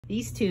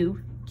These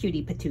two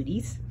cutie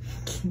patooties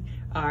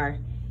are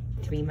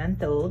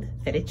 3-month-old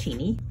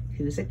Fettuccine,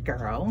 who's a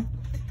girl,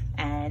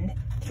 and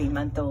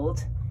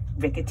 3-month-old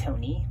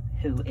Rigatoni,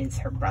 who is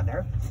her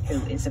brother, who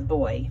is a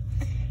boy.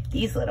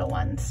 These little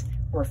ones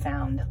were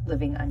found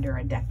living under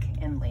a deck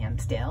in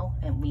Lansdale,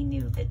 and we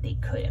knew that they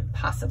couldn't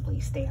possibly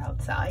stay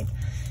outside.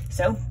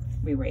 So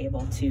we were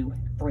able to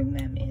bring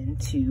them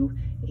into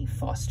a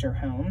foster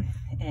home,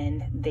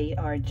 and they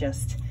are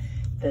just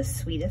the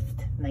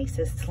sweetest,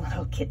 nicest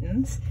little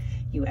kittens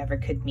you ever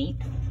could meet.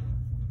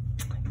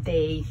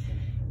 They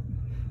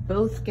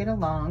both get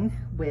along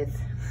with,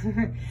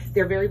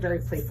 they're very, very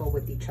playful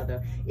with each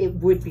other. It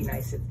would be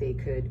nice if they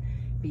could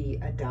be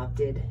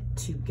adopted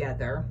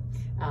together.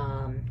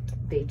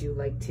 They do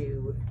like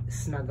to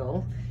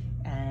snuggle.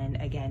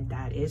 And again,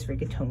 that is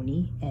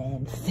Rigatoni,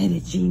 and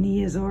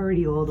Fettuccine is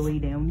already all the way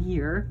down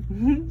here.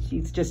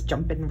 She's just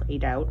jumping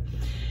right out.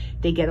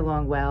 They get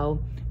along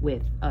well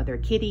with other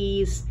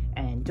kitties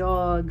and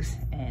dogs,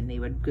 and they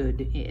would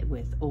good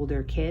with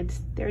older kids.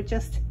 They're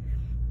just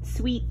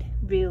sweet,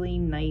 really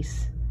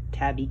nice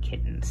tabby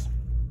kittens.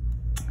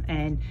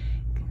 And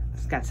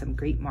it's got some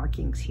great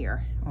markings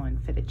here on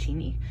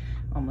Fettuccine,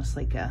 almost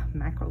like a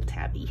mackerel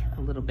tabby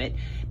a little bit,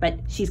 but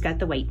she's got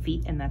the white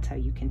feet, and that's how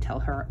you can tell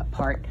her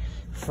apart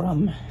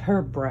from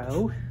her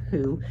bro,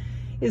 who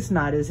is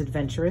not as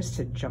adventurous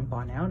to jump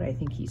on out. I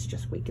think he's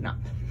just waking up.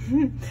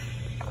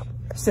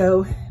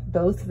 So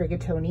both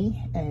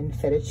Rigatoni and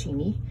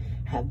Fettuccine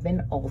have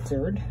been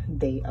altered.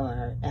 They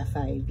are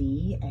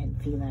FIV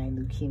and feline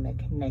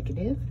leukemic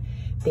negative.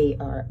 They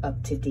are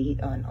up to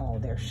date on all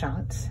their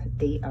shots.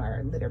 They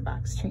are litter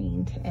box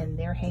trained, and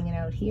they're hanging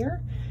out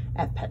here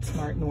at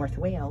PetSmart North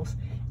Wales,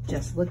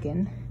 just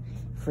looking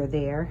for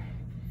their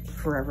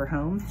forever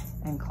home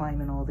and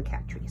climbing all the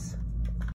cat trees.